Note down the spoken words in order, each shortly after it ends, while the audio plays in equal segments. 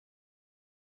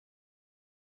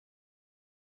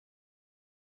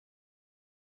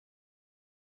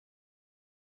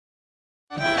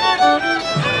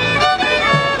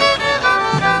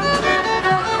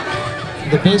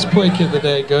The best potjie of the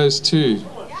day goes to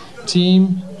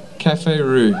Team Cafe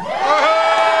Roo.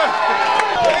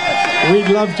 We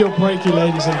loved your potjie,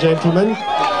 ladies and gentlemen.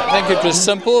 I think it was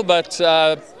simple, but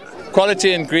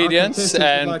quality ingredients,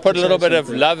 and put a little bit of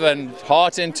love and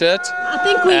heart into it,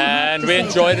 and we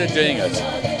enjoyed it doing it.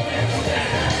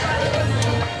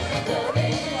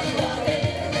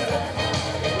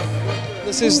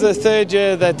 This is the third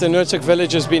year that the Noordhoek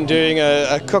Village has been doing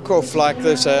a cook-off like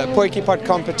this, a potjie pot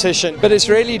competition. But it's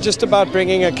really just about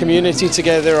bringing a community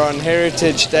together on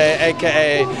Heritage Day,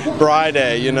 aka Braai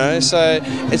Day, you know. So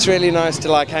it's really nice to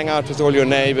like hang out with all your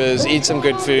neighbors, eat some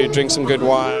good food, drink some good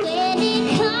wine.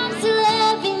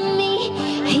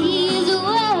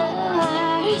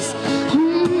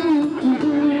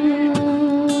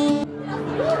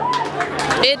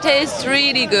 It tastes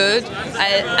really good.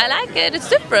 I like it. It's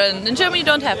different. In Germany you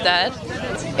don't have that.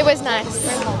 It was nice.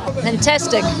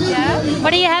 Fantastic. Yeah.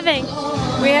 What are you having?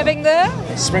 We're having the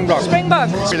Springbok.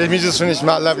 Let me just finish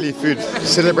my lovely food,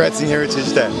 celebrating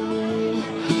Heritage Day.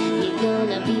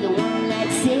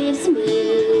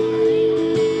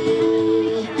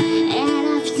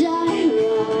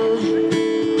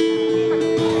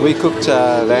 We cooked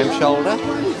lamb shoulder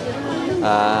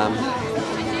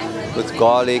with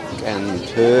garlic and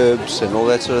herbs and all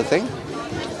that sort of thing,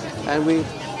 and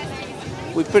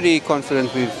we're pretty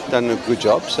confident we've done a good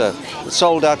job. So it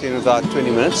sold out in about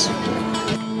 20 minutes.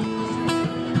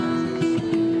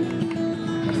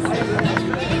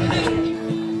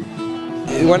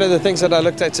 One of the things that I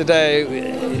looked at today,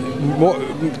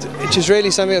 which is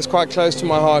really something that's quite close to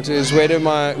my heart, is where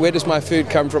does my food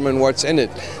come from and what's in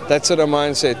it? That sort of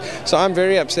mindset. So I'm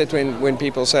very upset when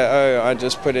people say, oh, I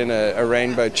just put in a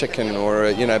rainbow chicken or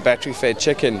a battery-fed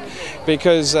chicken,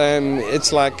 because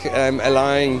it's like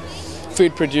allowing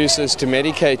food producers to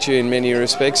medicate you in many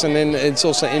respects, and then it's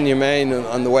also inhumane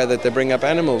on the way that they bring up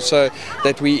animals so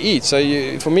that we eat. So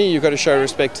for me, you've got to show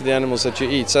respect to the animals that you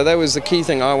eat. So that was the key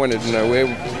thing I wanted to know.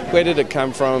 Where did it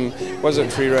come from? Was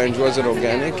it free range? Was it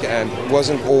organic?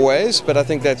 Wasn't always, but I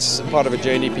think that's part of a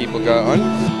journey people go on.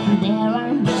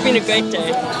 It's been a great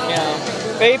day.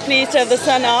 Yeah. Very pleased to have the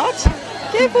sun out.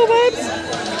 Careful, babes.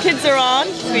 Kids around.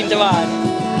 It's been divine.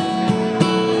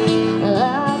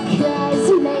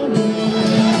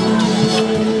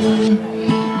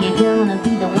 Gonna be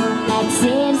the one that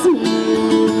saves